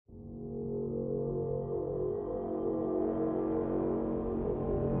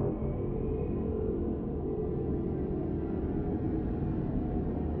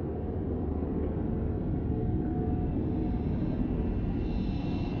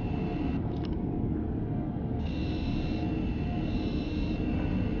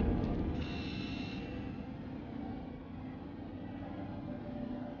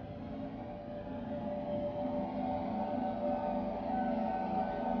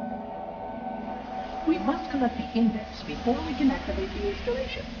We must collect the index before we can activate the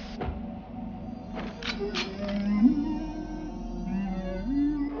installation.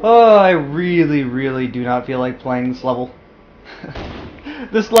 Oh, I really do not feel like playing this level.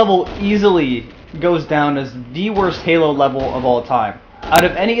 This level easily goes down as the worst Halo level of all time. Out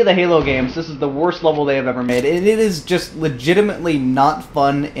of any of the Halo games, this is the worst level they have ever made. And it is just legitimately not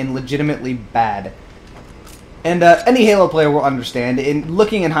fun and legitimately bad. And any Halo player will understand. In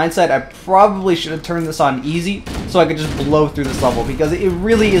looking in hindsight, I probably should have turned this on easy so I could just blow through this level, because it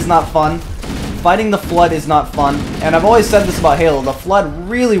really is not fun. Fighting the Flood is not fun, and I've always said this about Halo, the Flood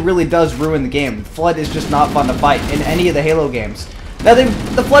really does ruin the game. The Flood is just not fun to fight in any of the Halo games. Now,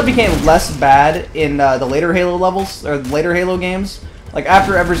 the Flood became less bad in the later Halo levels, or later Halo games. Like,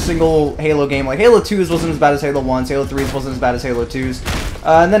 after every single Halo game, like Halo 2's wasn't as bad as Halo 1's, Halo 3's wasn't as bad as Halo 2's,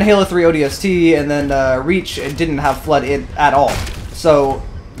 and then Halo 3 ODST, and then Reach, it didn't have Flood at all. So,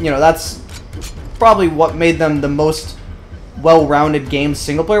 you know, that's probably what made them the most well-rounded games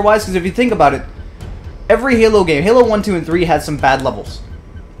single-player-wise, because if you think about it, every Halo game, Halo 1, 2, and 3 had some bad levels.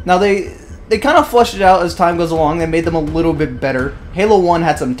 Now, they kind of flushed it out as time goes along. They made them a little bit better. Halo 1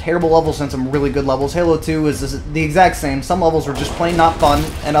 had some terrible levels and some really good levels. Halo 2 is the exact same. Some levels were just plain not fun,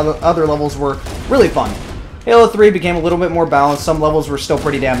 and other levels were really fun. Halo 3 became a little bit more balanced. Some levels were still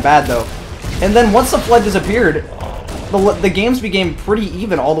pretty damn bad, though. And then once the Flood disappeared, the games became pretty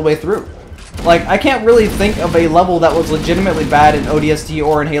even all the way through. Like, I can't really think of a level that was legitimately bad in ODST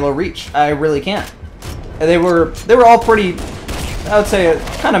or in Halo Reach. I really can't. And they were all pretty, I would say,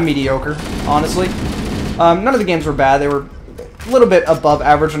 kind of mediocre, honestly. None of the games were bad. They were a little bit above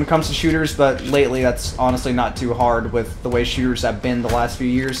average when it comes to shooters, but lately that's honestly not too hard with the way shooters have been the last few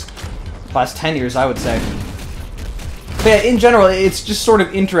years. Last 10 years, I would say. But yeah, in general, it's just sort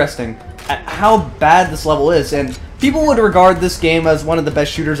of interesting at how bad this level is, and people would regard this game as one of the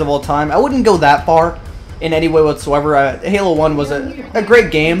best shooters of all time. I wouldn't go that far in any way whatsoever. Halo 1 was a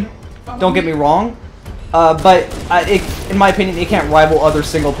great game, don't get me wrong, but in my opinion, it can't rival other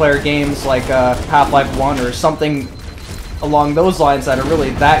single-player games like Half-Life 1 or something along those lines that are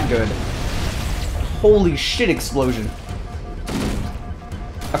really that good. Holy shit, explosion.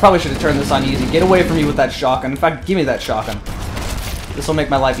 I probably should have turned this on easy. Get away from me with that shotgun. In fact, give me that shotgun. This will make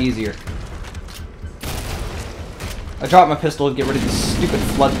my life easier. I dropped my pistol to get rid of these stupid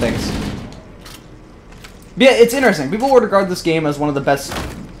Flood things. But yeah, it's interesting. People would regard this game as one of the best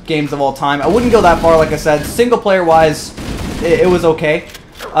games of all time. I wouldn't go that far, like I said. Single player wise, it was okay.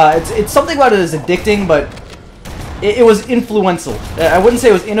 It's something about it is addicting, but it was influential. I wouldn't say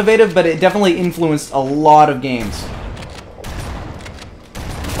it was innovative, but it definitely influenced a lot of games.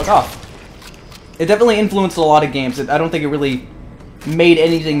 Fuck off. It definitely influenced a lot of games. I don't think it really made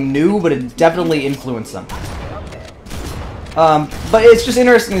anything new, but it definitely influenced them. But it's just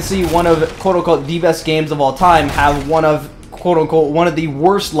interesting to see one of, quote-unquote, the best games of all time have one of, quote-unquote, one of the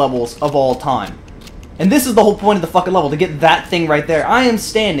worst levels of all time. And this is the whole point of the fucking level, to get that thing right there. I am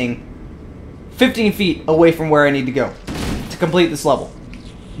standing 15 feet away from where I need to go to complete this level.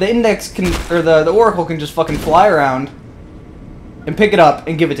 The index can, or the Oracle can just fucking fly around and pick it up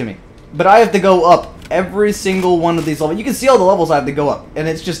and give it to me. But I have to go up every single one of these levels. You can see all the levels I have to go up. And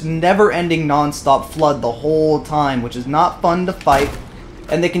it's just never-ending non-stop Flood the whole time, which is not fun to fight.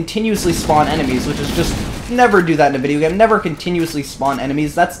 And they continuously spawn enemies, which is just... Never do that in a video game. Never continuously spawn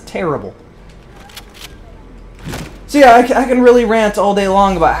enemies. That's terrible. So yeah, I can really rant all day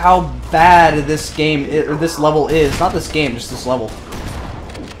long about how bad this game, or this level is. Not this game, just this level.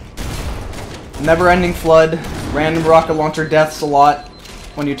 Never-ending Flood. Random rocket launcher deaths a lot.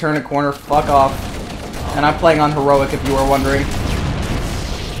 When you turn a corner, fuck off. And I'm playing on Heroic, if you were wondering.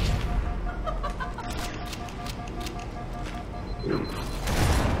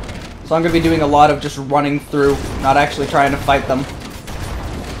 So I'm going to be doing a lot of just running through, not actually trying to fight them.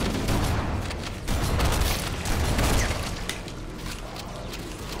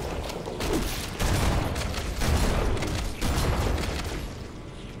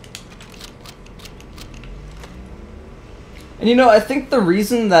 And you know, I think the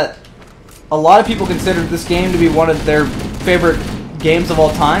reason that a lot of people consider this game to be one of their favorite games of all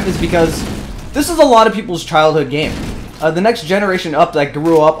time is because this is a lot of people's childhood game. The next generation up that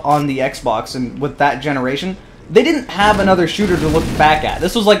grew up on the Xbox and with that generation, they didn't have another shooter to look back at.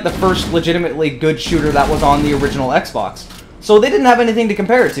 This was like the first legitimately good shooter that was on the original Xbox. So they didn't have anything to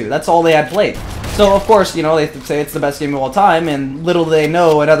compare it to. That's all they had played. So of course, you know, they say it's the best game of all time, and little do they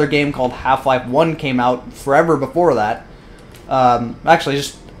know another game called Half-Life 1 came out forever before that. Actually,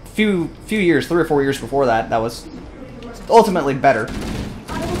 just a few years, 3 or 4 years before that, that was ultimately better.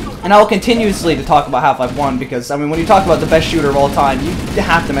 And I'll continuously to talk about Half-Life 1 because, I mean, when you talk about the best shooter of all time, you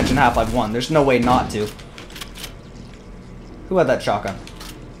have to mention Half-Life 1. There's no way not to. Who had that shotgun?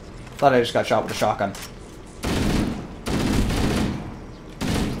 Thought I just got shot with a shotgun.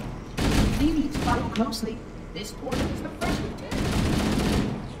 We need to follow closely. This portal is the first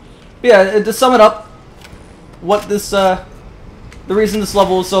lieutenant. Yeah, to sum it up, what this, the reason this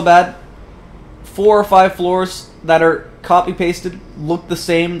level is so bad, 4 or 5 floors that are copy-pasted, look the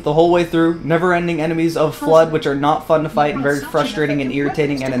same the whole way through, never-ending enemies of Flood, which are not fun to fight and very frustrating and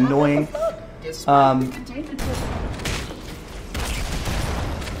irritating and annoying.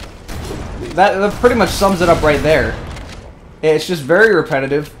 That pretty much sums it up right there. It's just very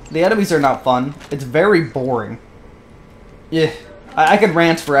repetitive. The enemies are not fun. It's very boring. Yeah, I could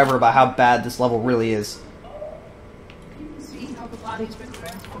rant forever about how bad this level really is. See how the body's been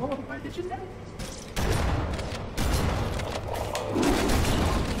transformed by the genetics.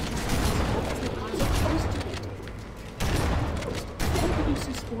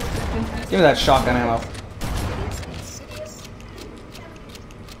 Give me that shotgun ammo.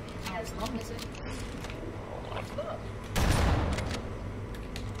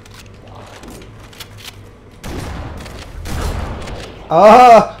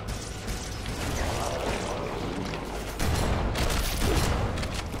 Ah!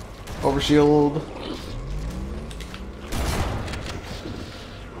 Overshield.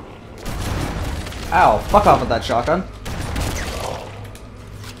 Ow, fuck off with that shotgun.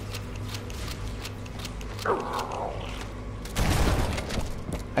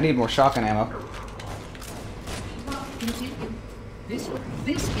 I need more shotgun ammo.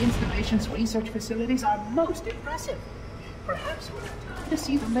 This installation's research facilities are most impressive. Perhaps we'll have time to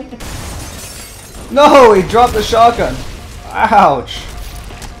see them later. No, he dropped the shotgun. Ouch.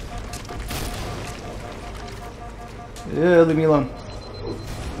 Yeah, leave me alone.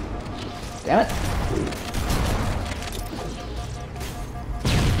 Damn it.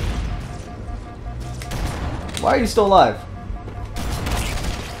 Why are you still alive?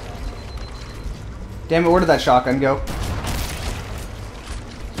 Damn it, where did that shotgun go?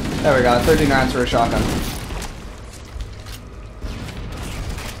 There we go, 13 rounds for a shotgun.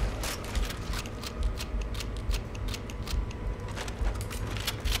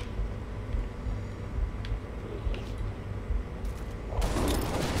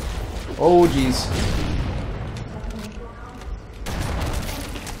 Oh, jeez.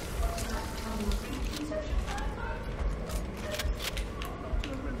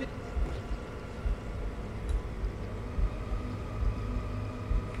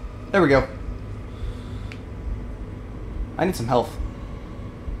 There we go. I need some health.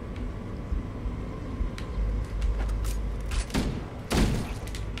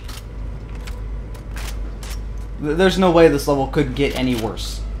 There's no way this level could get any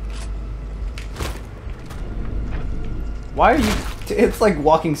worse. Why are you... It's like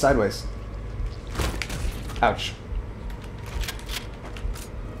walking sideways. Ouch.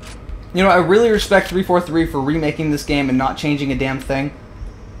 You know, I really respect 343 for remaking this game and not changing a damn thing.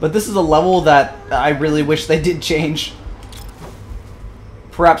 But this is a level that I really wish they did change.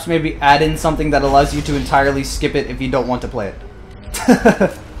 Perhaps maybe add in something that allows you to entirely skip it if you don't want to play it.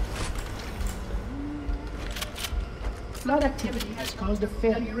 Flood activity has caused a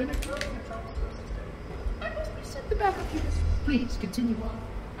failure in a control. I must reset the backup units. Please continue on.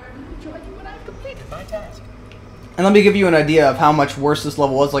 I will join you when I've completed my task. And let me give you an idea of how much worse this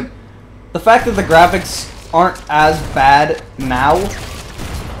level was. Like, the fact that the graphics aren't as bad now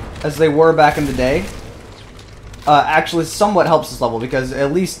as they were back in the day actually somewhat helps this level, because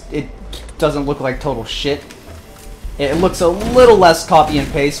at least it doesn't look like total shit. It looks a little less copy and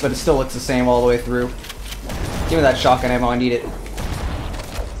paste, but it still looks the same all the way through. Give me that shotgun ammo, I need it.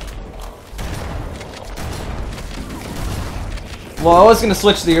 Well, I was going to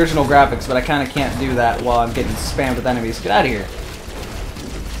switch to the original graphics, but I kind of can't do that while I'm getting spammed with enemies. Get out of here.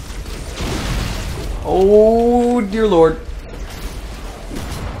 Oh, dear lord.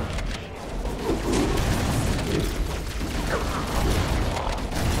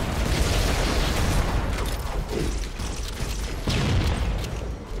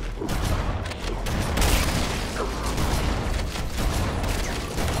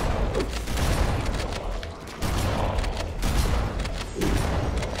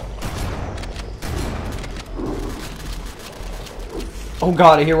 Oh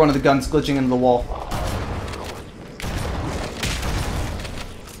god, I hear one of the guns glitching into the wall.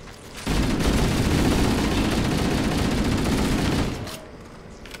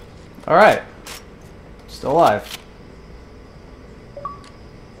 Alright. Still alive.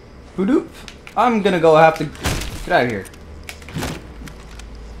 Boodoop. I'm gonna go have to get out of here.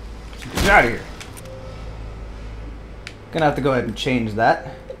 Get out of here. Gonna have to go ahead and change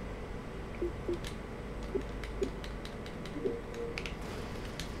that.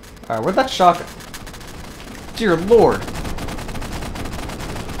 Alright, where'd that shotgun? Dear Lord.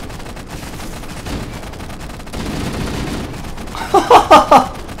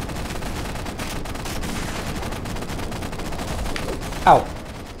 Ow.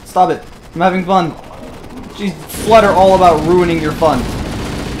 Stop it. I'm having fun. Jeez, Flood are all about ruining your fun.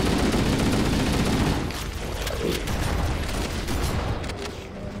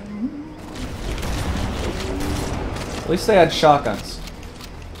 At least they had shotguns.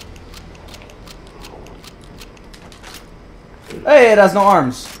 Hey, it has no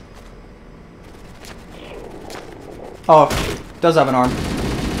arms. Oh, it does have an arm.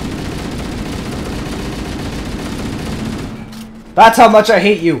 That's how much I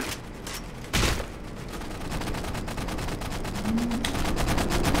hate you.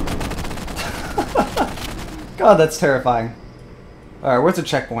 God, that's terrifying. Alright, where's the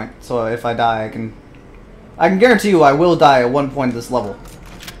checkpoint? So if I die, I can guarantee you I will die at one point of this level.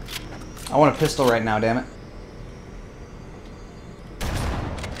 I want a pistol right now, damn it.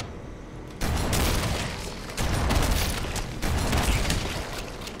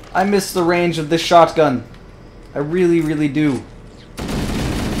 I miss the range of this shotgun. I really, really do.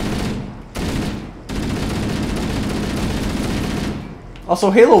 Also,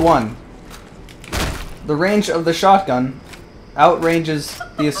 Halo 1. The range of the shotgun outranges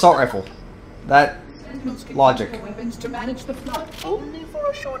the assault rifle. That logic. Weapons to manage the flood only for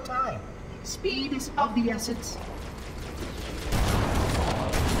a short time. Speed is of the essence.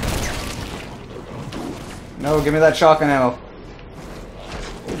 No, give me that shotgun ammo.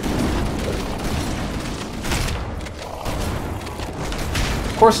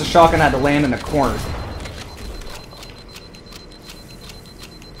 Of course, the shotgun had to land in a corner.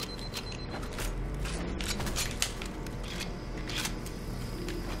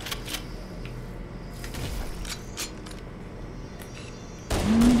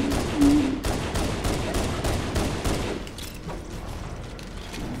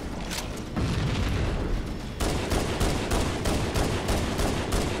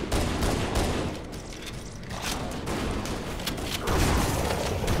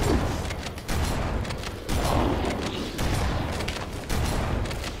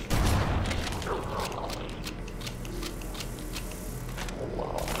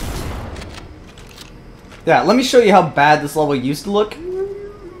 Yeah, let me show you how bad this level used to look.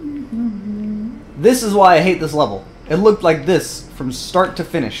 This is why I hate this level. It looked like this from start to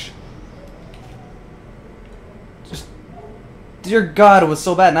finish. Just, dear God, it was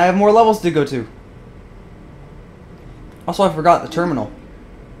so bad, and I have more levels to go to. Also, I forgot the terminal.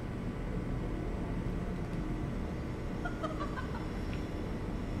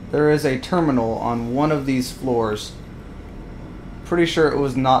 There is a terminal on one of these floors. Pretty sure it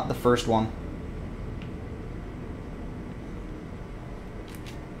was not the first one.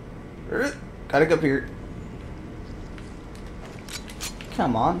 Gotta go up here.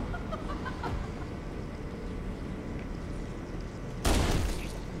 Come on.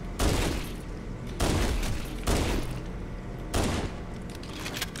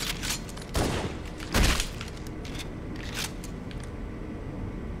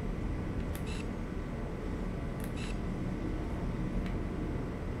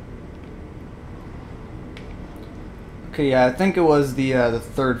 Okay, yeah, I think it was the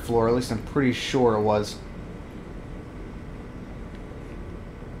third floor. At least I'm pretty sure it was.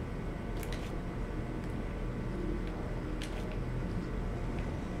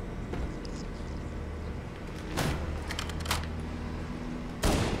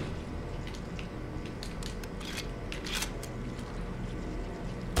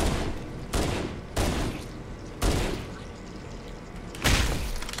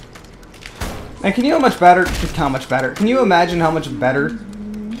 And can you know how much better? Can you imagine how much better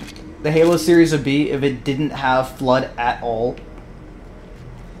the Halo series would be if it didn't have Flood at all?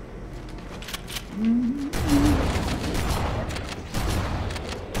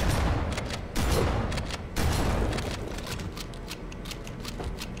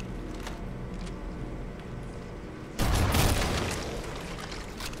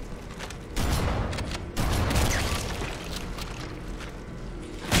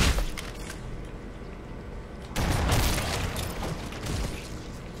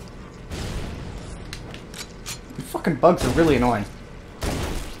 Fucking bugs are really annoying.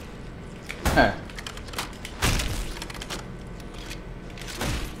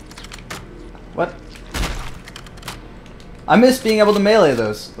 What? I miss being able to melee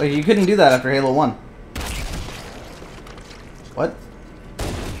those. Like, you couldn't do that after Halo 1. What?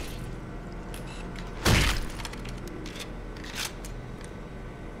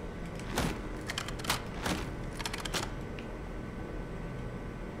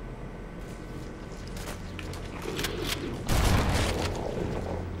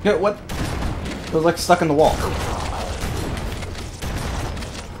 Yeah, what? It was like stuck in the wall.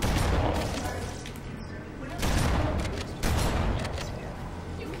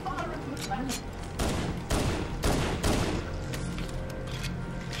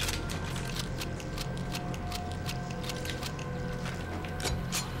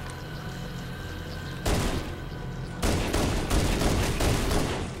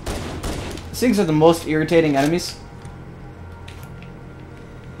 Things are the most irritating enemies.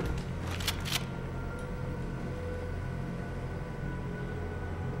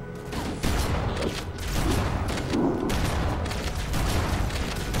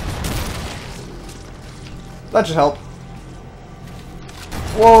 That should help.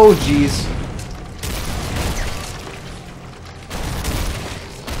 Whoa, jeez.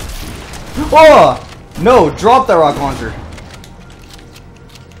 Oh! No, drop that rocket launcher.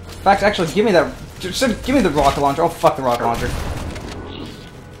 In fact, actually, give me that. Just give me the rocket launcher. Oh, fuck the rocket launcher.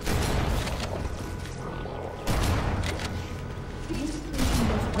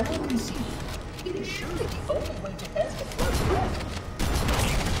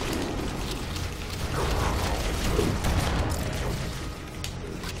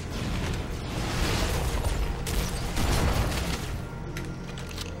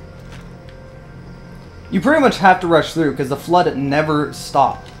 You pretty much have to rush through because the flood never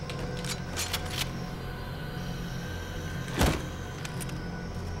stopped.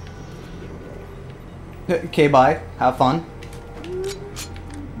 Okay, bye. Have fun.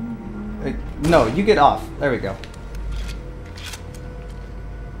 No, you get off. There we go.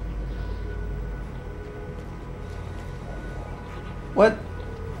 What?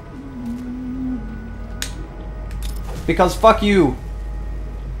 Because fuck you.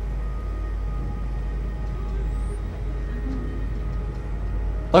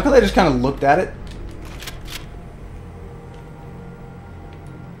 Look how they just kind of looked at it.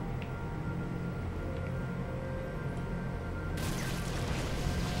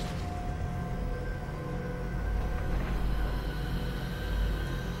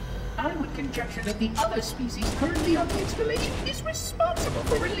 I would conjecture that the other species currently on the installation is responsible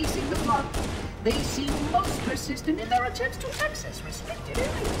for releasing the flood. They seem most persistent in their attempts to access restricted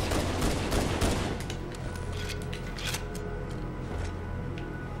areas.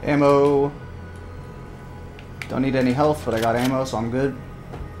 Ammo. Don't need any health, but I got ammo, so I'm good.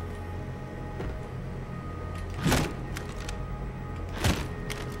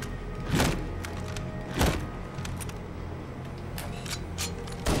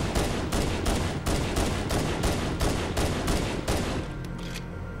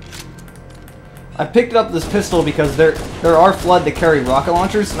 I picked up this pistol because there are Flood that carry rocket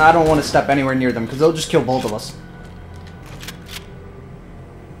launchers, and I don't want to step anywhere near them because they'll just kill both of us.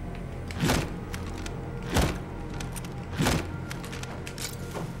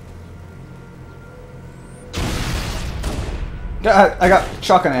 I got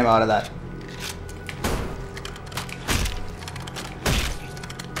shotgun ammo out of that.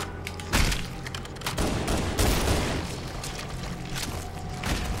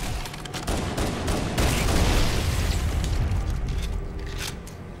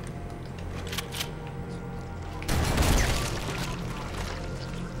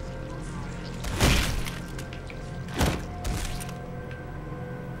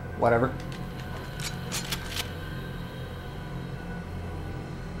 Whatever.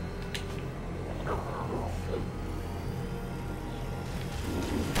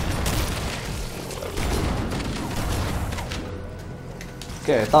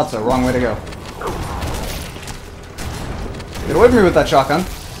 Okay, I thought so. Wrong way to go. Get away from me with that shotgun.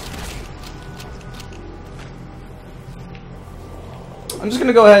 I'm just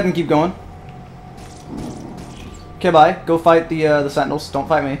gonna go ahead and keep going. Okay, bye. Go fight the sentinels. Don't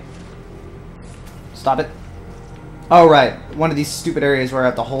fight me. Stop it. Oh, right. One of these stupid areas where I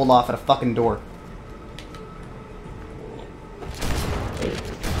have to hold off at a fucking door.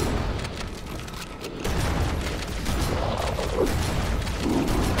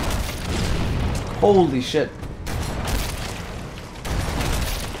 Holy shit.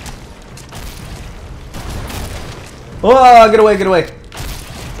 Oh, get away, get away.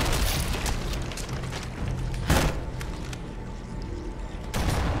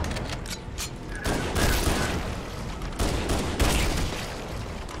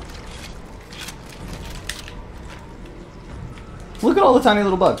 Look at all the tiny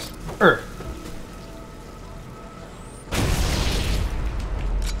little bugs.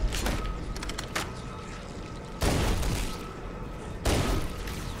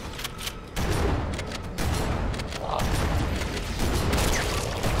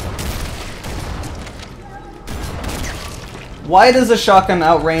 Why does a shotgun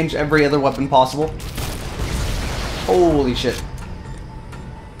outrange every other weapon possible? Holy shit.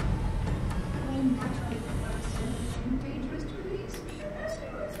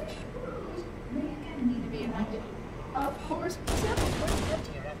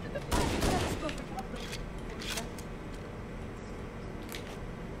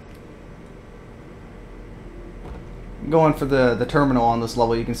 Going for the terminal on this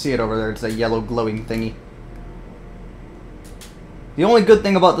level. You can see it over there. It's a yellow glowing thingy. The only good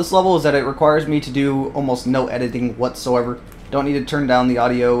thing about this level is that it requires me to do almost no editing whatsoever. Don't need to turn down the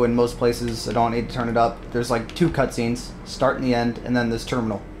audio in most places. I don't need to turn it up. There's like 2 cutscenes, start and the end, and then this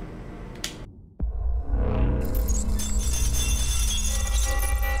terminal.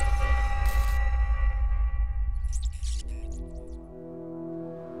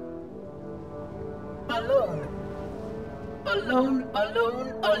 Alone. Alone, alone,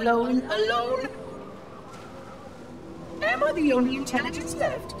 alone, alone. Am I the only intelligence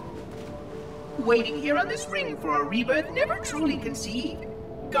left? Waiting here on this ring for a rebirth never truly conceived.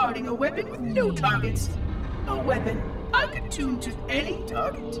 Guarding a weapon with no targets. A weapon I could tune to any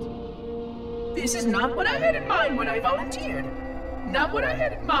target. This is not what I had in mind when I volunteered. Not what I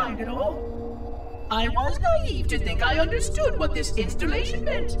had in mind at all. I was naive to think I understood what this installation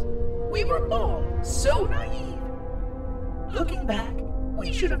meant. We were all so naive. Looking back,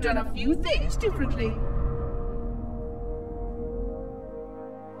 we should have done a few things differently.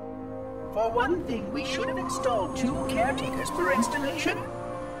 For one thing, we should have installed 2 caretakers per installation.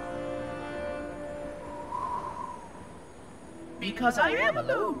 Because I am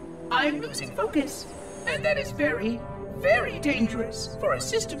alone, I am losing focus. And that is very, very dangerous for a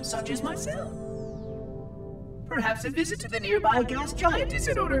system such as myself. Perhaps a visit to the nearby gas giant is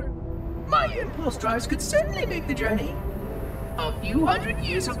in order. My impulse drives could certainly make the journey. A few hundred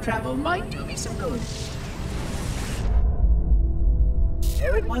years of travel might do me some good.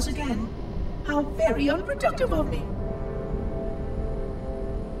 There it was again. How very unproductive of me.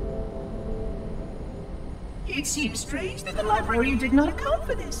 It seems strange that the librarian did not account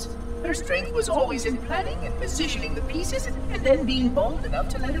for this. Her strength was always in planning and positioning the pieces and then being bold enough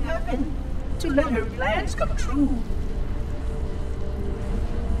to let it happen. To let her plans come true.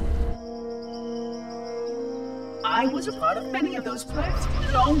 I was a part of many of those plans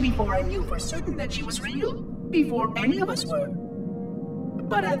long before I knew for certain that she was real. Before any of us were.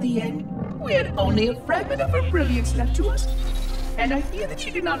 But at the end, we had only a fragment of her brilliance left to us. And I fear that she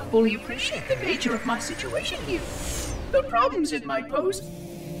did not fully appreciate the nature of my situation here. The problems it might pose.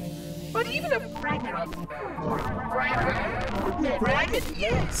 But even a fragment of... Fragment,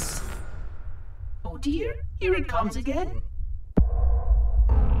 yes. Oh dear, here it comes again.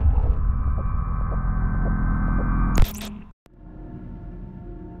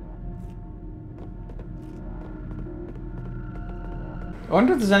 I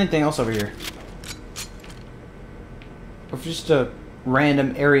wonder if there's anything else over here. Or if just a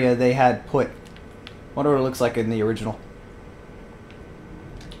random area they had put. Wonder what it looks like in the original.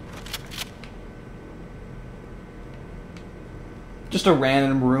 Just a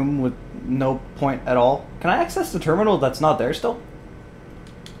random room with no point at all. Can I access the terminal that's not there still?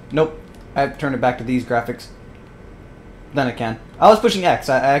 Nope. I have to turn it back to these graphics. Then I can. I was pushing X.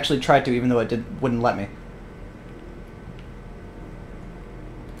 I actually tried to, even though it wouldn't let me.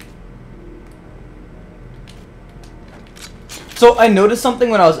 So I noticed something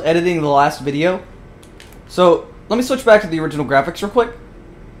when I was editing the last video. So let me switch back to the original graphics real quick.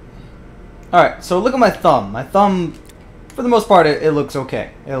 Alright, so look at my thumb. My thumb, for the most part, it looks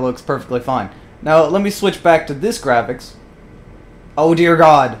okay. It looks perfectly fine. Now let me switch back to this graphics. Oh dear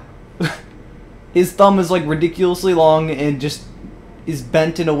God. His thumb is like ridiculously long and just is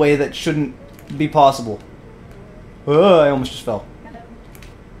bent in a way that shouldn't be possible. I almost just fell.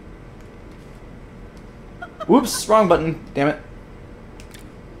 Whoops, wrong button. Damn it.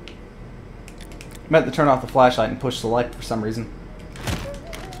 Meant to turn off the flashlight and push select for some reason.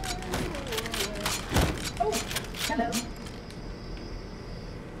 Oh, hello.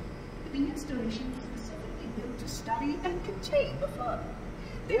 The installation was specifically built to study and contain the flood.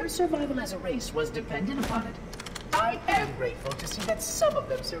 Their survival as a race was dependent upon it. I am grateful to see that some of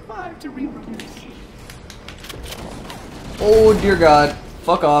them survived to reproduce. Oh dear God.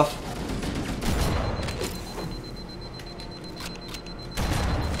 Fuck off.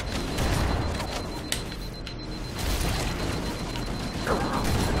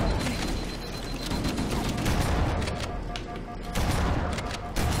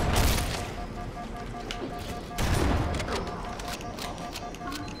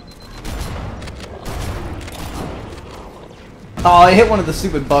 Oh, I hit one of the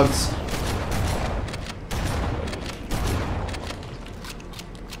stupid bugs.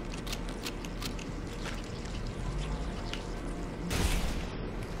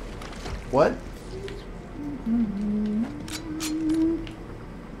 What?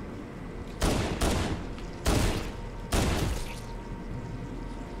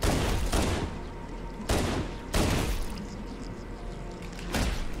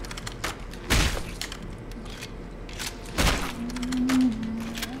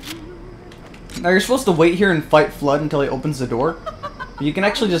 Now you're supposed to wait here and fight Flood until he opens the door. You can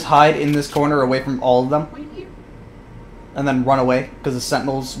actually just hide in this corner away from all of them. And then run away, because the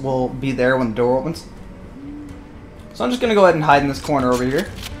sentinels will be there when the door opens. So I'm just going to go ahead and hide in this corner over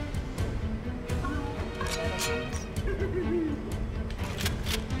here.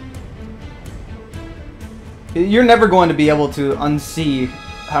 You're never going to be able to unsee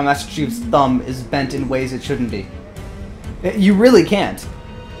how Master Chief's thumb is bent in ways it shouldn't be. You really can't.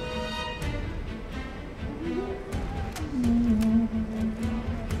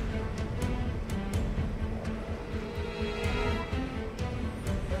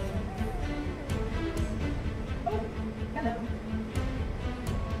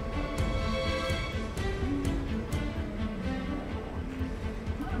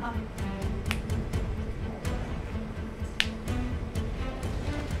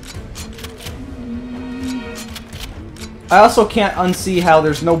 I also can't unsee how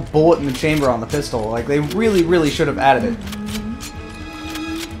there's no bullet in the chamber on the pistol. Like, they really, really should have added it.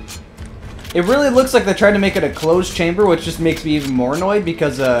 It really looks like they tried to make it a closed chamber, which just makes me even more annoyed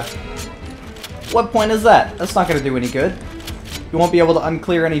because, what point is that? That's not going to do any good. You won't be able to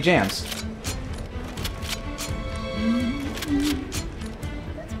unclear any jams.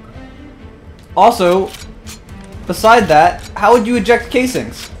 Also, beside that, how would you eject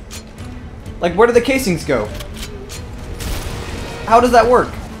casings? Like, where do the casings go? How does that work?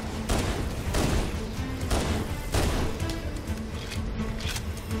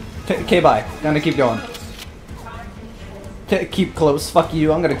 Okay, bye. Gonna keep going. Keep close. Fuck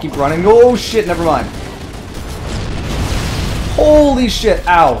you. I'm gonna keep running. Oh shit, never mind. Holy shit.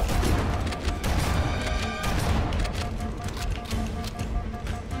 Ow.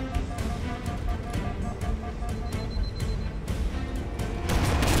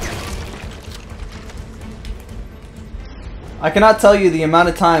 I cannot tell you the amount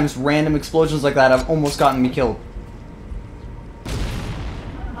of times random explosions like that have almost gotten me killed.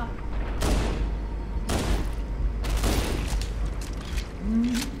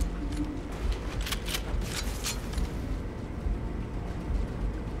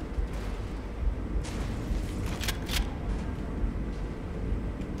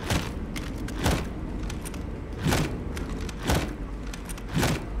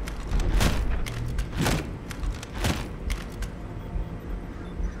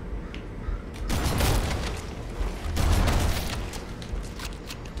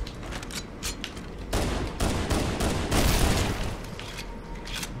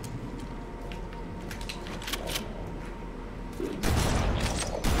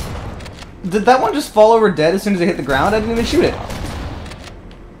 Did that one just fall over dead as soon as it hit the ground? I didn't even shoot it.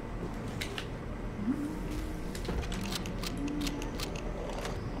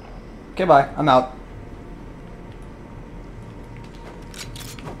 Okay, bye. I'm out.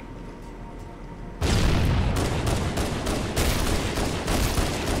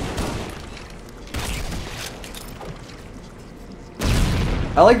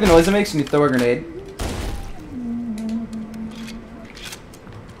 I like the noise it makes when you throw a grenade.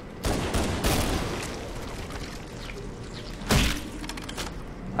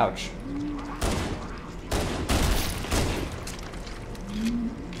 Ouch.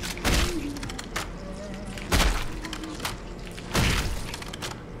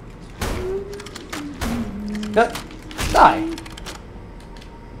 Die.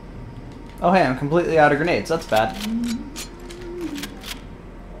 Oh hey, I'm completely out of grenades. That's bad.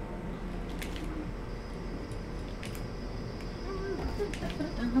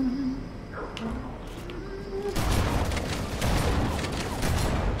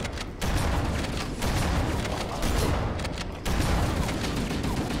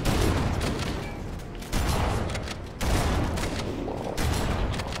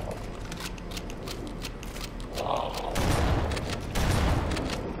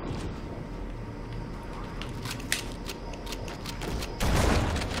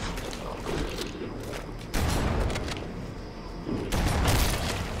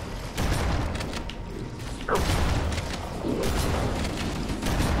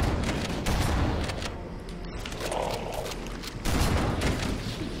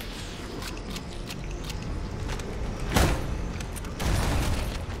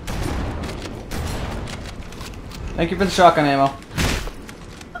 Thank you for the shotgun ammo.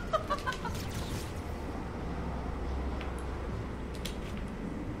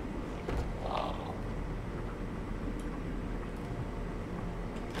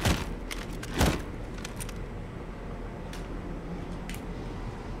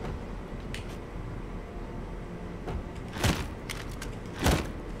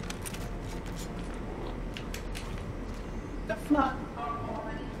 flood.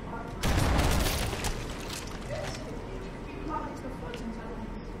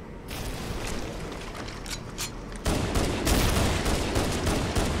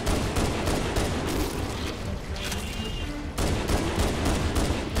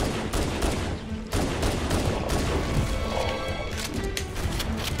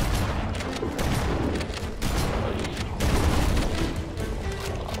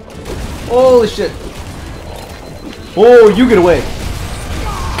 Holy shit. Oh, you get away.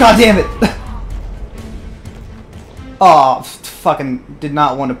 God damn it. Oh, fucking did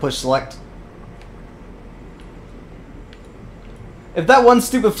not want to push select. If that one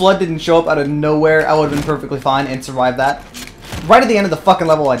stupid flood didn't show up out of nowhere, I would have been perfectly fine and survived that. Right at the end of the fucking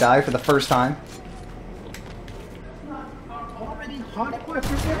level, I die for the first time. Already hard at work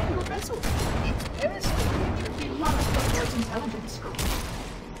repairing your vessel. It's devastating. It should be lost for its intelligence.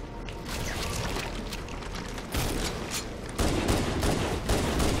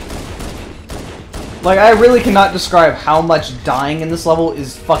 Like, I really cannot describe how much dying in this level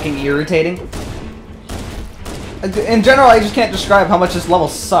is fucking irritating. In general, I just can't describe how much this level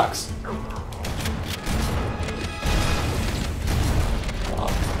sucks.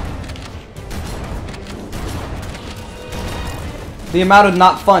 The amount of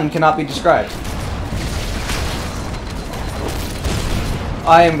not fun cannot be described.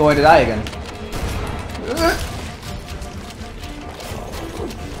 I am going to die again.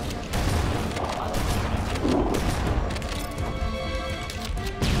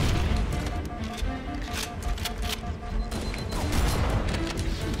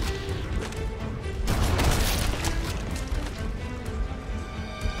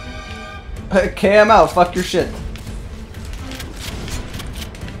 Okay, I'm out. Fuck your shit.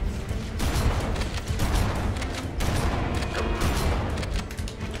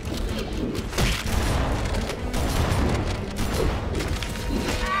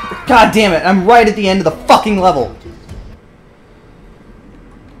 God damn it, I'm right at the end of the fucking level.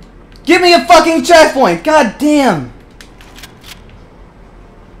 Give me a fucking checkpoint! God damn!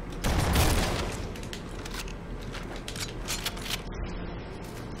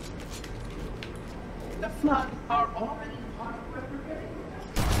 The flood are already hard at work repairing your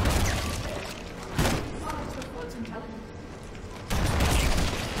vessel. Lost for its intelligence.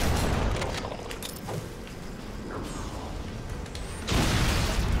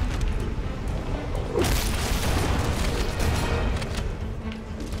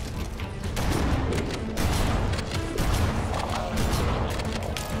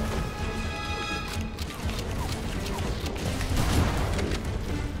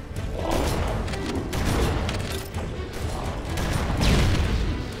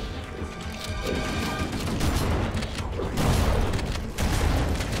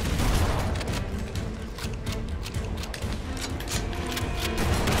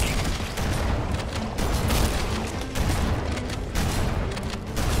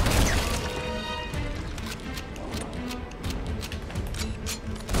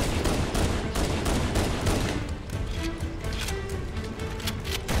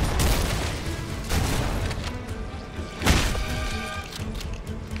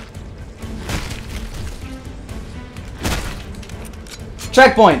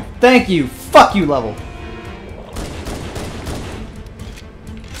 Checkpoint! Thank you! Fuck you, level!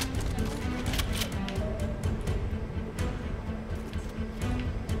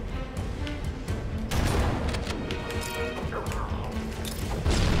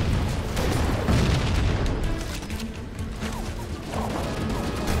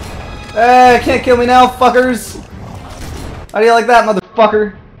 Can't kill me now, fuckers! How do you like that,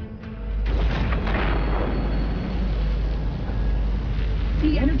 motherfucker?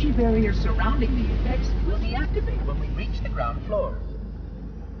 The energy barrier surrounding the index will deactivate when we reach the ground floor.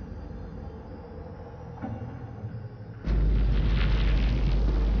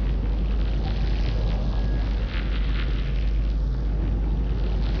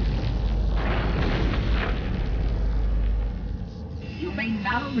 You may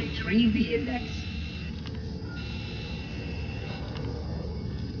now retrieve the index.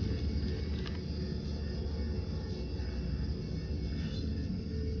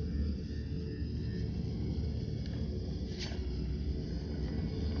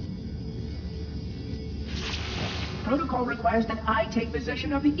 Protocol requires that I take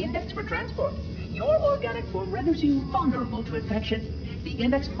possession of the index for transport. Your organic form renders you vulnerable to infection. The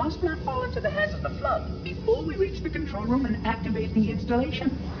index must not fall into the hands of the flood before we reach the control room and activate the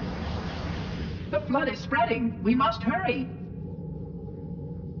installation. The flood is spreading. We must hurry.